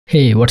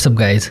Hey, what's up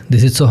guys,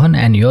 this is Sohan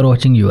and you're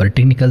watching your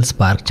Technical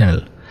Spark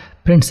channel.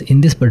 Friends, in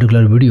this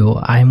particular video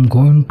I am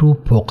going to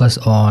focus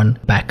on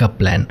backup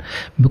plan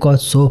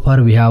because so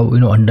far we have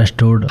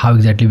understood how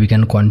exactly we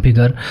can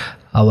configure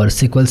our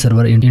SQL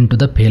server into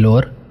the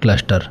failover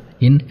cluster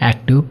in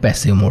active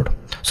passive mode.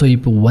 So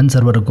if one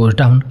server goes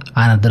down,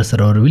 another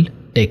server will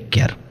take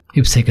care.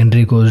 If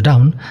secondary goes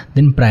down,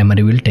 then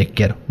primary will take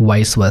care,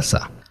 vice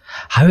versa.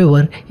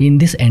 However, in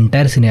this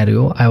entire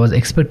scenario, I was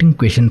expecting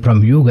question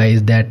from you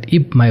guys that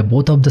if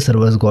both of the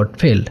servers got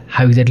failed,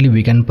 how exactly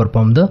we can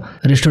perform the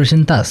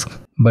restoration task.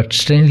 But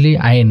strangely,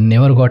 I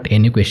never got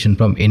any question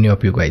from any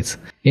of you guys.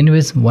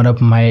 Anyways, one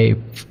of my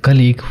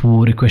colleague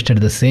who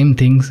requested the same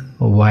things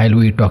while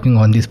we talking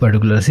on this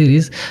particular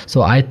series,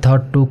 so I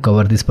thought to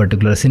cover this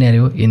particular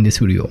scenario in this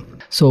video.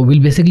 So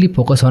we'll basically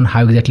focus on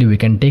how exactly we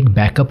can take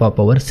backup of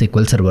our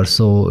SQL server,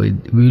 so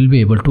we will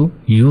be able to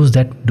use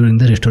that during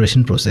the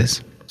restoration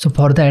process. So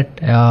for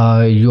that,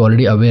 you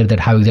already aware that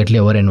how exactly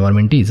our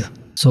environment is.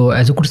 So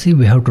as you could see,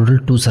 we have total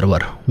two server.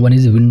 One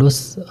is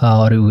Windows,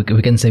 or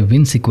we can say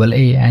WinSQL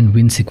A and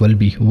WinSQL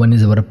B. One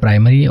is our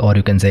primary, or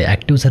you can say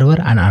active server,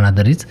 and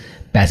another is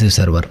passive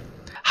server.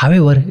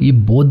 However, if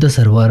both the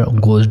server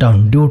goes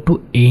down due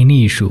to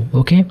any issue,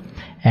 okay,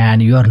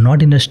 and you are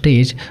not in a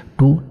stage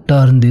to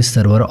turn this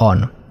server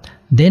on,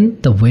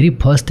 then the very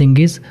first thing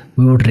is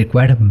we would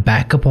require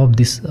backup of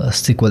this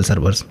SQL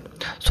servers,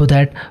 so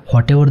that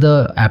whatever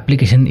the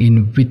application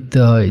in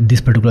with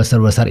these particular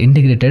servers are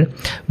integrated,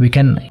 we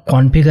can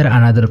configure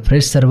another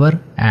fresh server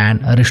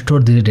and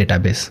restore the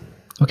database.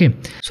 Okay,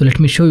 so let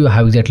me show you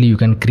how exactly you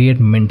can create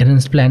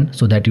maintenance plan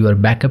so that your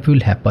backup will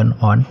happen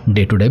on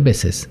day-to-day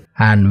basis,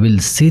 and we'll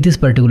see this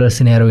particular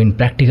scenario in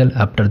practical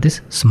after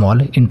this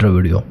small intro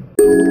video.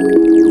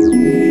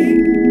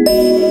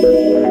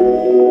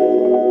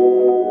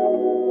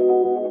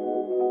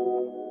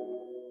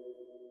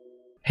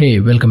 Hey,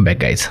 welcome back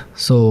guys.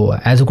 So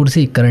as you could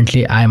see,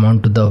 currently I am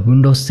onto the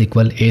Windows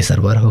SQL A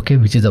server, okay,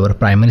 which is our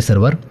primary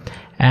server,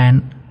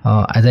 and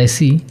as I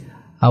see,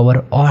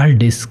 our all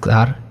disks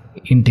are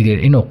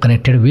integrated,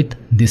 connected with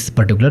this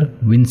particular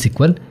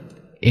WinSQL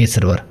A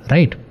server,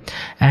 right?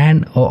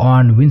 And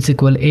on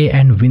WinSQL A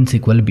and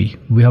WinSQL B,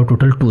 we have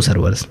total two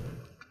servers.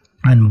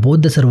 And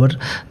both the server,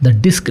 the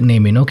disk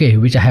naming, okay,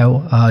 which I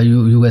have,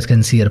 you guys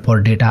can see here. For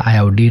data I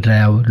have D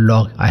drive,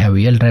 log I have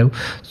EL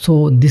drive.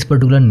 So this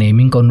particular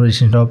naming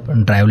conversation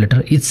of drive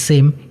letter is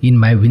same in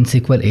my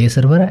WinSQL A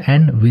server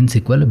and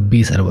WinSQL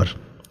B server.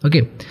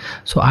 Okay,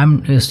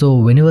 so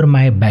whenever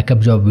my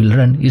backup job will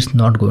run, it's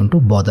not going to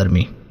bother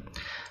me.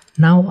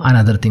 Now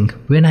another thing,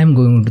 when I'm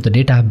going to the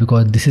data,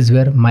 because this is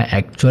where my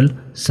actual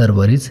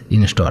server is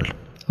installed,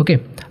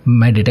 okay,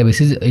 my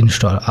database is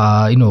installed,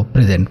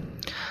 present.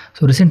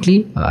 So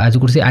recently, as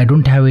you could see, I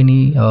don't have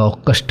any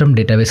custom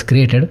database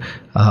created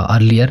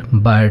earlier,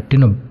 but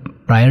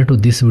prior to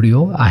this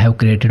video, I have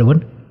created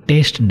one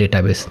test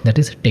database, that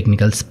is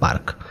Technical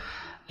Spark.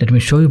 Let me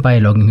show you by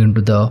logging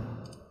into the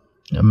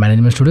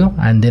management studio,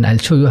 and then I'll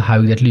show you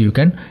how exactly you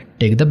can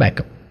take the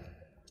backup.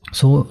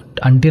 So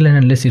until and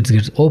unless it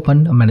gets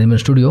open,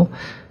 management studio,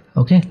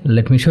 okay,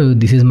 let me show you.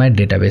 This is my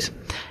database,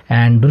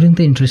 and during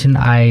the installation,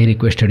 I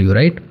requested you,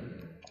 right?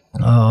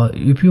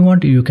 If you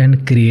want, you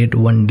can create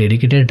one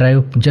dedicated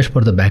drive just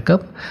for the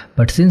backup,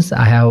 but since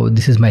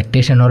this is my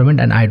test environment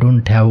and I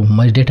don't have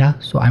much data,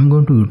 so I'm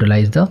going to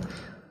utilize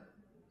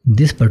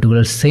this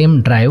particular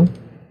same drive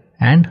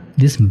and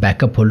this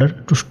backup folder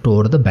to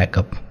store the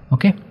backup.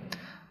 Okay,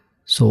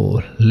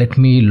 so let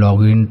me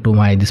log into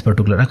this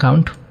particular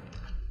account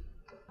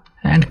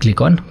and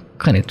click on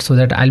connect, so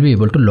that I'll be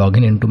able to log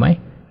into my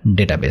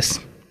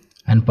database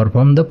and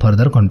perform the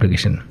further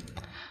configuration.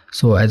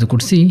 So as you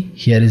could see,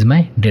 here is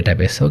my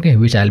database, okay,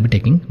 which I'll be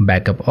taking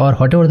backup, or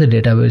whatever the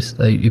database,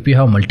 if you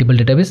have multiple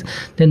database,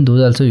 then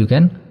those also you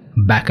can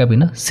backup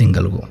in a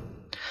single go.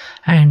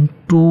 And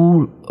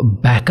to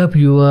backup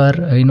your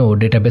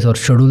database or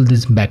schedule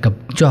this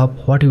backup job,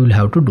 what you will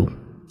have to do,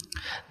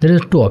 there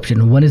is two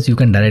options. One is you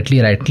can directly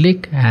right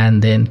click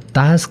and then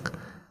task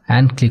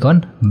and click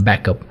on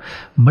backup.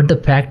 But the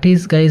fact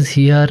is guys,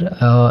 here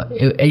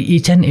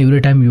each and every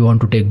time you want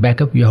to take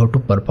backup, you have to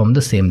perform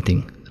the same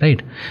thing,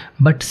 right?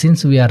 But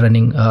since we are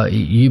running,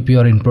 if you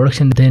are in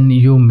production, then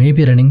you may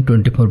be running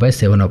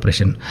 24/7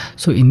 operation.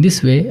 So in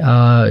this way,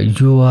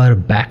 your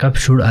backup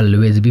should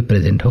always be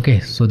present, okay,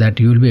 so that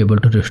you will be able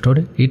to restore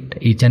it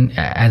each and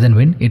as and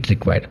when it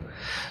required.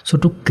 So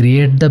to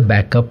create the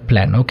backup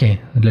plan, okay,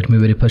 let me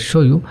very first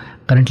show you.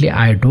 Currently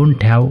I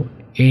don't have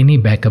any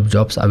backup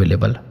jobs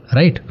available,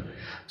 right?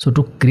 So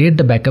to create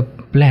the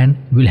backup plan,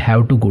 we'll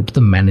have to go to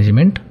the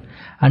management.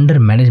 Under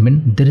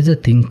management, there is a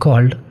thing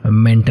called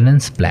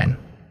maintenance plan.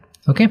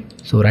 Okay,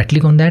 so right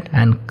click on that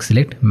and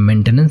select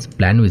maintenance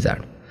plan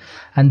wizard,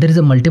 and there is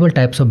a multiple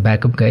types of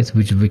backup guys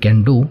which we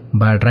can do,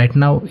 but right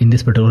now in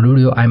this particular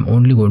video I'm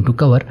only going to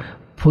cover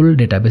full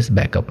database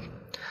backup.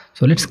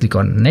 So let's click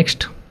on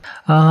next.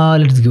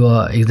 Let's give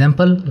an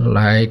example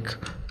like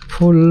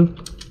full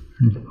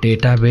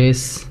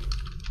database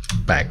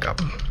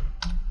backup.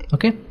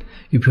 Okay,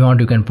 if you want,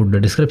 you can put the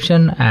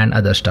description and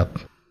other stuff.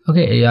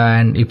 Okay, yeah,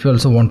 and if you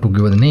also want to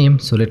give a name,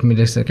 so let me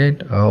just say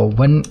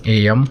 1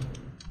 a.m.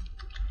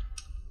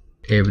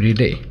 every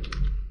day.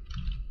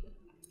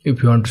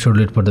 If you want to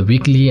schedule it for the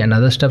weekly and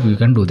other stuff, you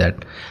can do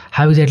that.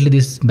 How exactly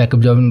this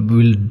backup job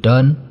will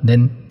done?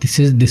 Then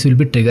this will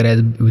be triggered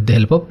as with the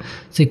help of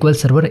SQL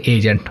Server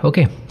agent.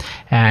 Okay,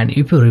 and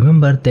if you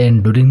remember,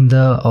 then during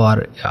the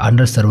or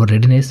under server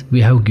readiness,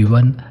 we have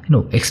given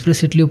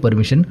explicitly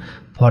permission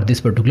for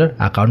this particular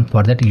account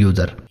for that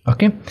user.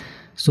 Okay,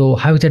 so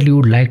how exactly you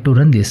would like to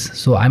run this?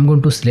 So I'm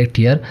going to select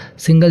here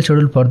single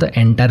schedule for the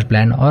entire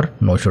plan or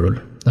no schedule.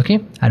 Okay,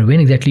 and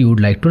when exactly you would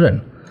like to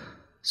run.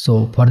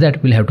 So for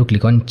that we'll have to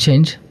click on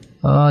change.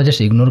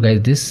 Just ignore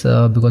guys this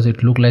because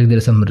it look like there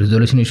is some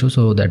resolution issue,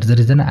 so that's the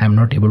reason I am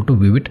not able to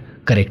view it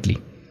correctly,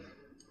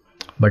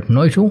 but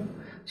no issue.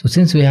 So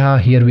since we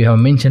have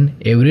mentioned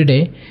every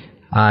day,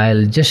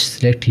 I'll just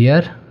select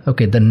here.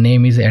 Okay, the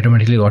name is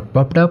automatically got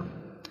popped up,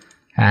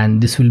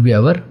 and this will be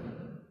our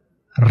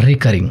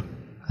recurring,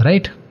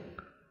 right?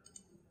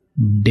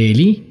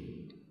 Daily,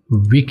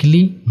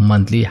 weekly,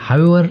 monthly,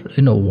 however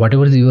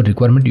whatever is your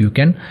requirement, you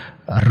can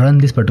run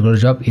this particular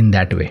job in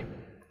that way.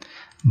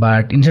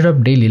 But instead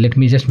of daily, let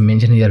me just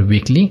mention here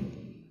weekly,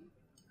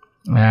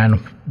 and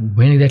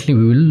when exactly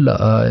we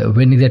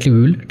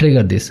will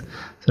trigger this.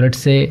 So let's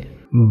say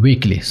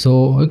weekly.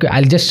 So okay,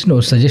 I'll just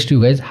suggest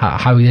you guys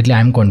how exactly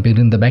I'm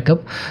configuring the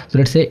backup. So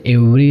let's say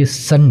every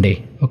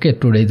Sunday. Okay,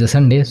 today is a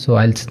Sunday, so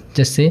I'll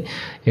just say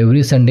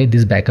every Sunday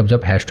this backup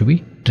job has to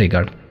be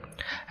triggered.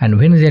 And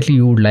when exactly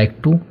you would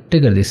like to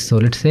trigger this? So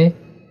let's say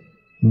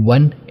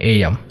 1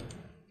 a.m.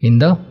 in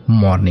the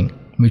morning,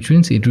 which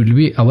means it will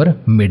be our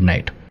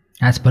midnight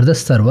as per the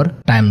server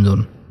time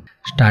zone.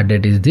 Start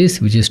date is this,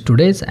 which is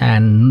today's,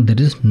 and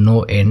there is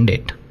no end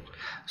date.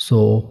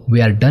 So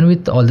we are done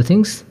with all the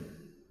things.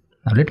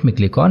 Now let me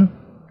click on,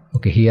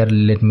 okay, here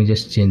let me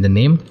just change the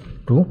name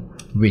to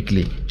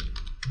weekly.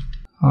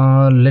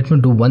 Let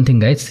me do one thing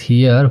guys.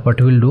 Here what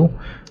we'll do,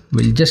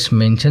 we'll just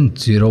mention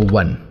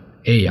 01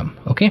 a.m.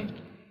 okay,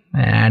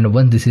 and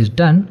once this is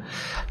done,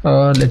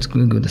 let's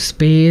go to the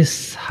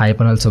space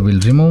hyphen also will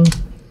remove,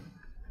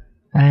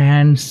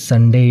 and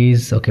Sunday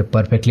is okay,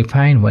 perfectly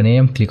fine, 1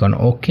 a.m. click on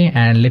OK,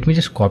 and let me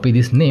just copy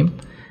this name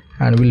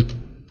and we'll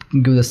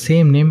give the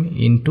same name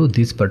into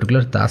this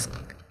particular task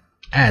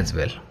as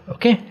well.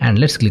 Okay, and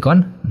let's click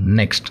on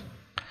next.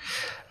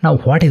 Now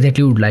what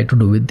exactly you would like to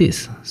do with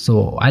this?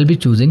 So I'll be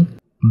choosing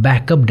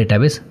backup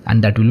database,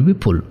 and that will be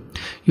full.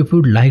 If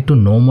you would like to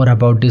know more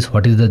about this,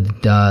 what is the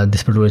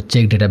this particular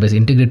check database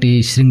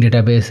integrity, shrink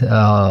database,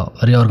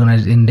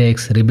 reorganize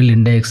index, rebuild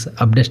index,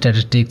 update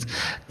statistics,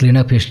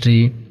 cleanup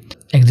history,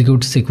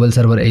 execute SQL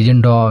Server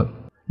agent dog,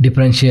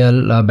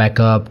 differential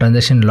backup,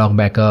 transaction log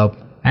backup,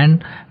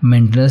 and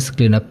maintenance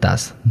cleanup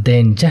tasks,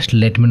 then just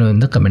let me know in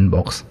the comment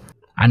box.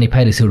 And if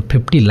I received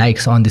 50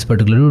 likes on this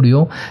particular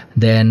video,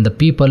 then the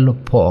people,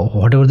 for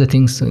whatever the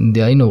things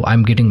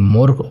I'm getting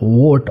more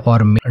vote or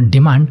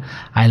demand,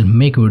 I'll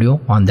make video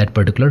on that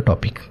particular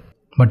topic.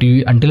 But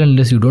until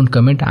unless you don't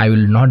comment, I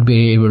will not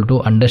be able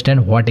to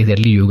understand what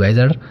exactly you guys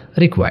are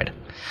required.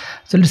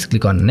 So let's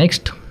click on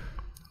next.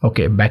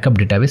 Okay, backup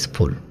database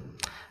full.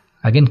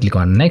 Again click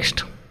on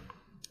next.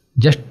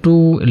 Just to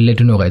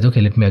let you know guys,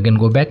 okay, let me again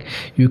go back.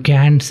 You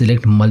can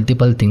select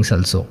multiple things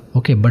also,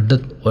 okay, but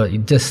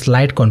the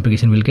slight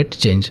configuration will get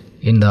changed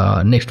in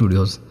the next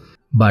videos,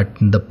 but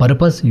the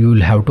purpose you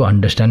will have to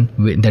understand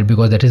that,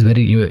 because that is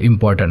very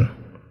important,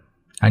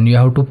 and you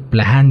have to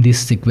plan this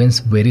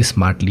sequence very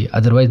smartly.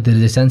 Otherwise there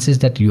is a chances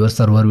that your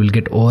server will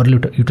get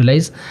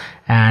overutilized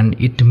and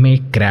it may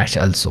crash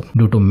also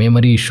due to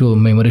memory issue,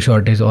 memory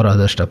shortage or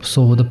other stuff.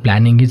 So the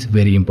planning is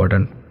very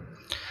important.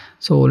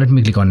 So let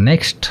me click on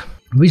next.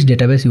 Which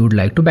database you would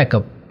like to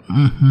backup?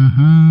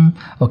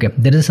 Okay,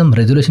 there is some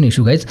resolution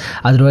issue guys.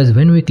 Otherwise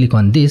when we click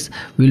on this,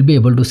 we will be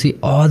able to see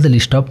all the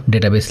list of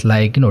database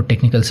like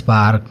technical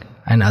Spark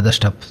and other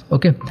stuff.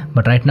 Okay,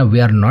 but right now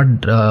we are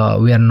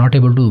not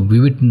able to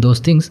view it in those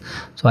things,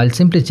 so I'll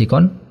simply check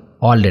on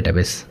all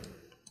database.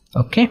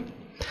 Okay,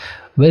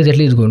 where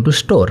exactly is going to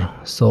store?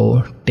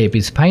 So tape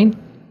is fine.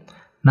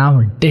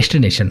 Now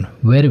destination,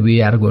 where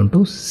we are going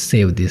to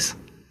save this.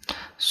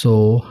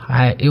 So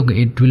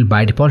it will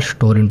by default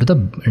store into the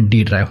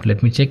D drive.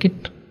 Let me check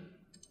it.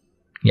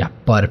 Yeah,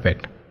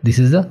 perfect. This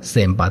is the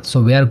same path,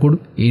 so we are good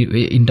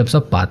in terms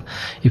of path.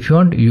 If you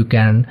want, you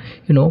can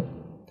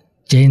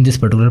change this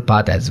particular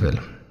path as well.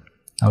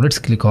 Now let's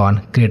click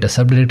on create a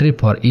subdirectory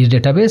for each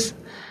database,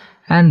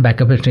 and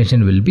backup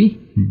extension will be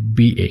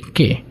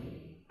BAK.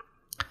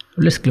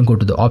 Let's go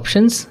to the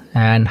options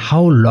and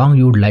how long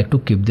you would like to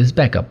keep this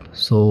backup.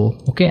 So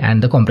okay,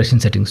 and the compression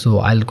settings. So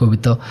I'll go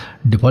with the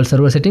default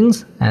server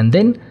settings, and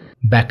then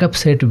backup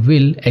set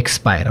will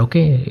expire.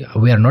 Okay,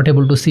 we are not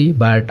able to see,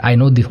 but I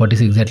know what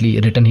is exactly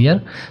written here.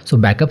 So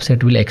backup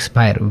set will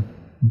expire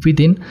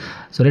within,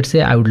 so let's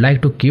say I would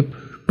like to keep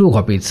 2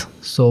 copies.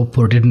 So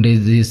 14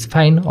 days is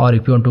fine, or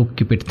if you want to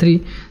keep it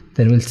 3,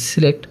 then we'll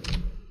select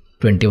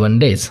 21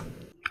 days.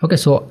 Okay,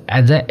 so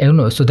as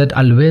so that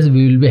always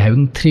we will be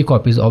having 3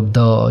 copies of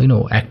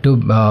the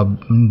active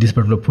this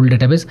particular full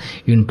database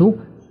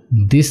into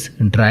this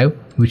drive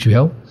which we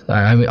have,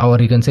 or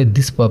you can say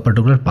this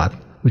particular path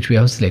which we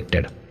have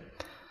selected.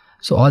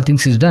 So all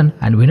things is done,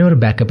 and whenever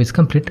backup is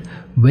complete,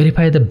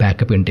 verify the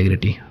backup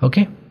integrity.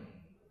 Okay,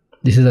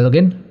 this is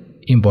again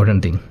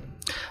important thing.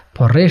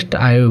 For rest,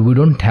 we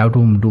don't have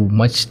to do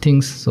much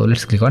things, so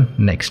let's click on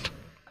next.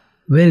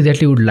 Where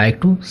exactly you would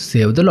like to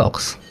save the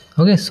logs?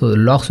 Okay, so the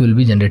logs will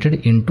be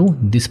generated into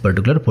this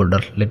particular folder.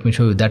 Let me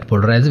show you that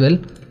folder as well.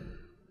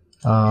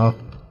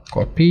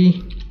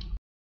 Copy,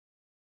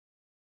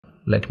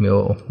 let me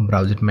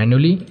browse it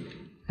manually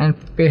and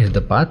paste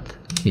the path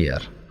here.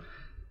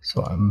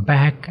 So I'm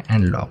back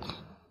and log,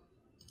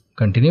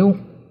 continue.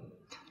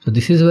 So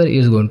this is where it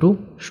is going to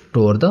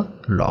store the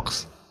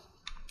logs,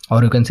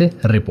 or you can say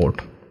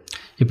report.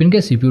 If in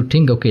case if you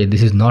think okay,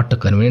 this is not a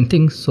convenient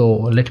thing, so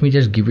let me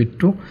just give it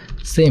to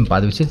same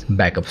path which is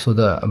backup. So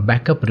the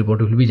backup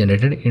report will be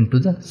generated into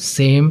the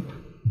same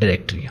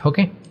directory,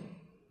 okay,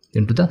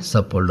 into the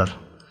subfolder.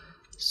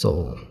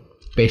 So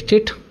paste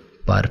it,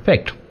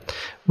 perfect.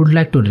 Would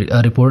like to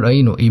report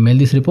email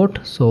this report.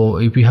 So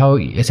if you have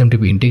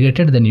SMTP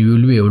integrated, then you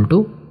will be able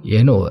to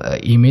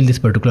email this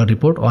particular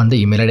report on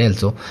the email ID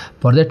also.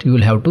 For that you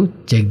will have to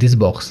check this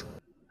box,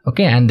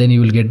 okay, and then you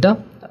will get the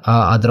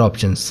other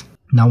options.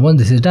 Now once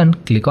this is done,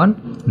 click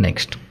on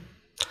next.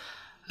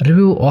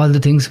 Review all the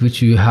things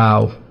which you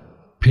have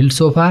filled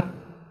so far,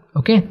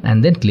 okay,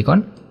 and then click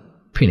on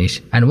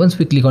finish. And once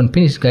we click on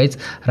finish, guys,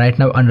 right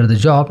now under the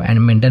job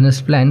and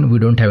maintenance plan we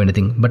don't have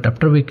anything, but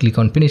after we click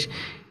on finish,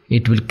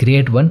 it will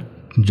create one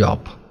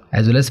job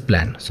as well as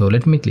plan. So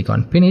let me click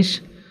on finish,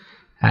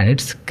 and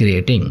it's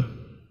creating.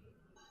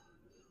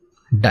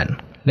 Done.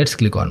 Let's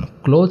click on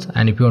close,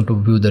 and if you want to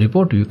view the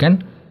report, you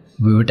can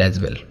view it as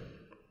well.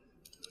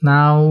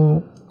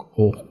 Now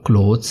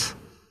close.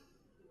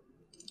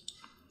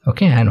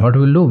 Okay, and what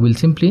we'll do, we'll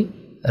simply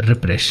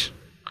refresh,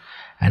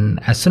 and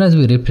as soon as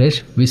we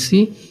refresh, we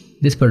see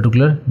this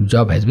particular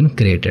job has been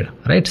created,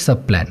 right?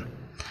 Sub plan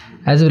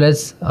as well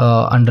as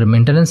under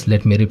maintenance.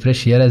 Let me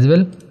refresh here as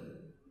well,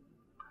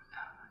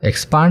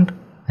 expand,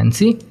 and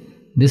see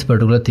this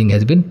particular thing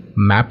has been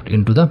mapped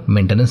into the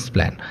maintenance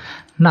plan.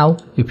 Now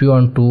if you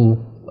want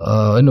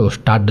to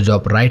start the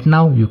job right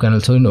now, you can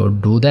also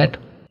do that.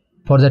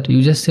 For that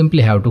you just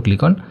simply have to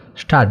click on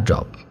start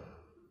job,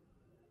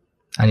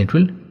 and it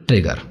will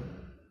trigger.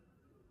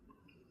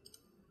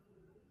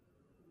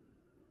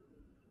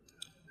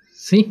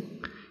 See,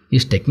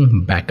 it's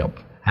taking backup,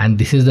 and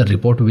this is the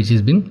report which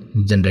is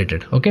being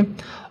generated. Okay,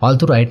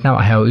 although right now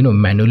I have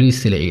manually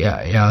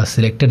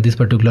selected this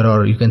particular,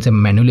 or you can say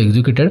manually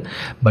executed,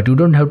 but you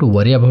don't have to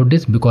worry about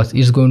this because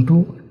it's going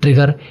to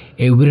trigger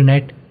every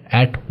night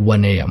at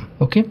 1 AM.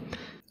 okay,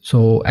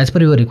 so as per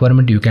your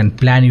requirement, you can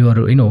plan your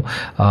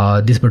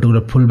this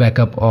particular full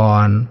backup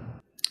on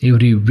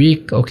every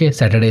week, okay,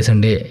 Saturday,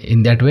 Sunday,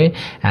 in that way,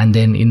 and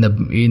then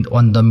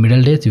on the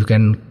middle days you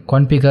can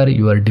configure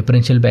your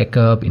differential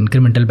backup,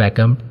 incremental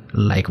backup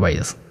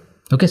likewise,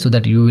 okay, so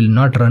that you will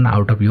not run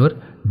out of your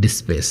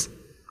disk space.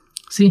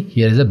 See,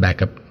 here is a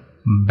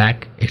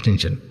back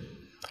extension.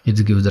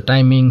 It gives the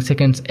timing,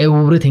 seconds,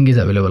 everything is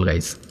available,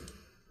 guys.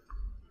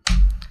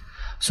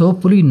 So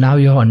hopefully now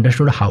you have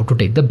understood how to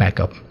take the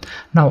backup.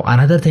 Now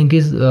another thing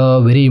is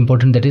very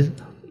important, that is,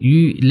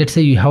 let's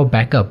say you have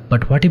backup,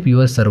 but what if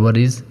your server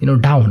is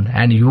down,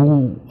 and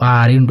you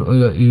are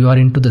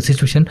into the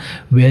situation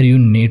where you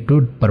need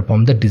to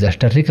perform the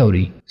disaster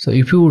recovery. So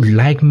if you would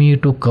like me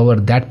to cover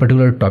that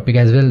particular topic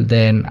as well,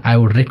 then I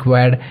would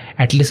require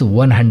at least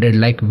 100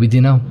 like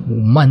within a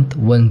month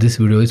once this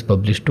video is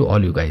published to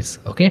all you guys,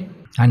 okay.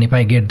 And if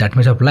I get that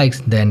much of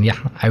likes, then yeah,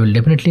 I will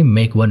definitely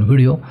make one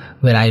video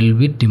where I will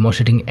be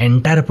demonstrating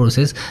entire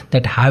process,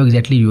 that how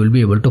exactly you will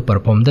be able to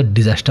perform the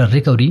disaster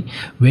recovery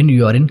when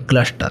you are in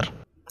cluster.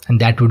 And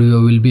that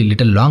video will be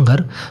little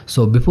longer.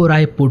 So before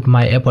I put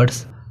my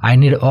efforts, I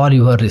need all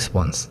your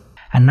response.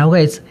 And now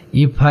guys,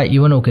 if I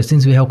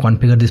since we have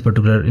configured this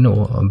particular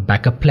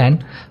backup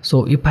plan,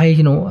 so if I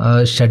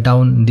shut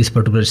down this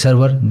particular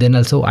server, then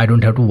also I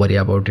don't have to worry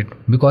about it,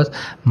 because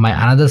my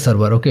another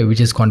server, okay, which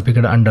is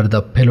configured under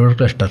the failover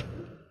cluster.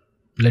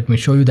 Let me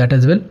show you that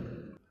as well.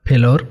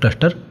 Failover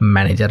cluster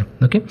manager,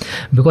 okay,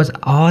 because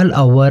all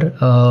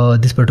our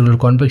this particular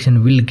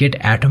configuration will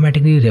get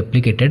automatically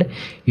replicated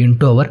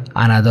into our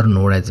another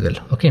node as well,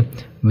 okay,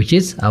 which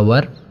is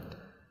our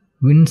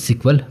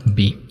WinSQL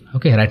B.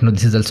 Okay, right now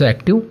this is also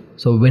active,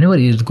 so whenever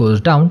it goes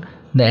down,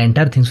 the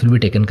entire things will be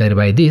taken care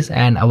by this,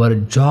 and our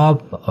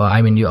job,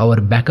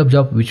 our backup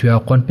job which we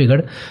have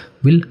configured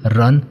will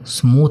run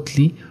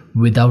smoothly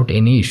without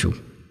any issue.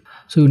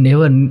 So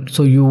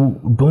you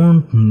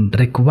don't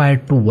require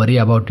to worry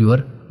about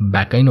your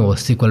backup.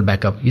 SQL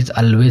backup is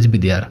always be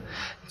there.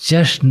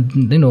 Just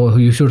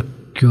you should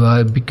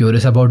be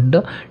curious about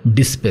the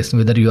disk space,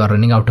 whether you are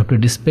running out of the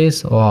disk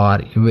space, or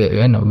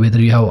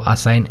whether you have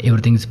assigned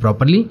everything is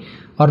properly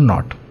or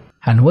not.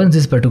 And once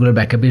this particular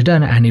backup is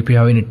done, and if you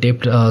have any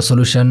taped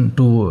solution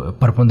to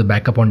perform the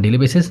backup on daily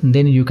basis,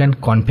 then you can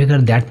configure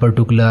that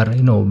particular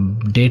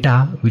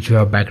data which you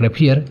have backed up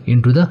here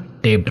into the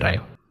tape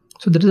drive.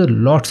 So there is a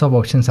lots of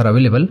options are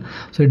available.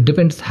 So it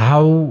depends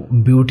how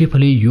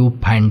beautifully you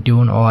fine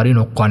tune or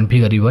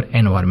configure your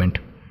environment.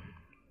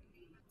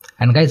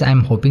 And guys,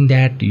 I'm hoping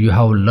that you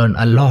have learned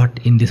a lot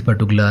in this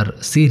particular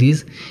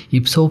series.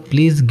 If so,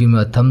 please give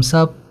me a thumbs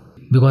up,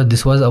 because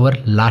this was our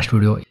last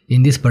video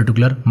in this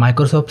particular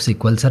Microsoft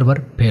SQL Server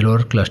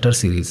Failover Cluster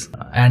series.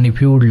 And if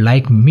you would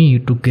like me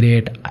to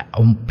create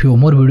a few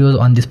more videos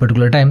on this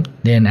particular time,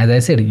 then as I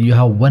said, you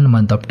have 1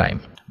 month of time,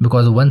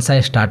 because once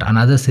I start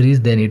another series,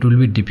 then it will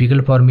be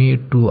difficult for me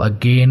to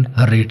again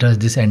retouch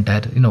this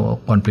entire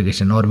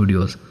configuration or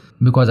videos,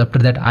 because after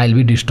that I'll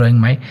be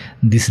destroying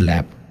this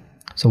lab.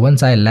 So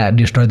once I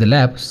destroy the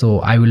lab, so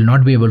I will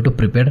not be able to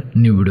prepare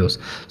new videos.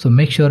 So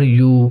make sure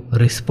you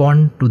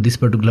respond to this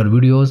particular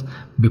videos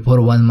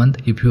before 1 month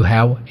if you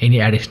have any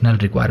additional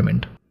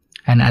requirement.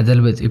 And as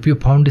always, if you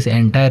found this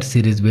entire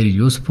series very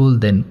useful,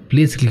 then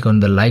please click on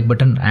the like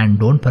button and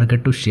don't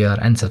forget to share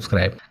and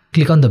subscribe.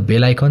 Click on the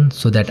bell icon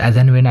so that as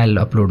and when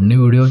I'll upload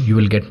new video, you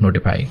will get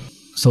notified.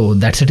 So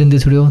that's it in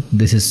this video.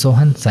 This is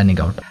Sohan signing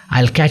out.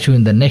 I'll catch you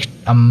in the next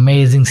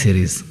amazing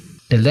series.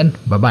 Till then,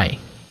 bye bye.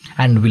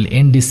 And we'll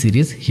end this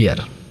series here.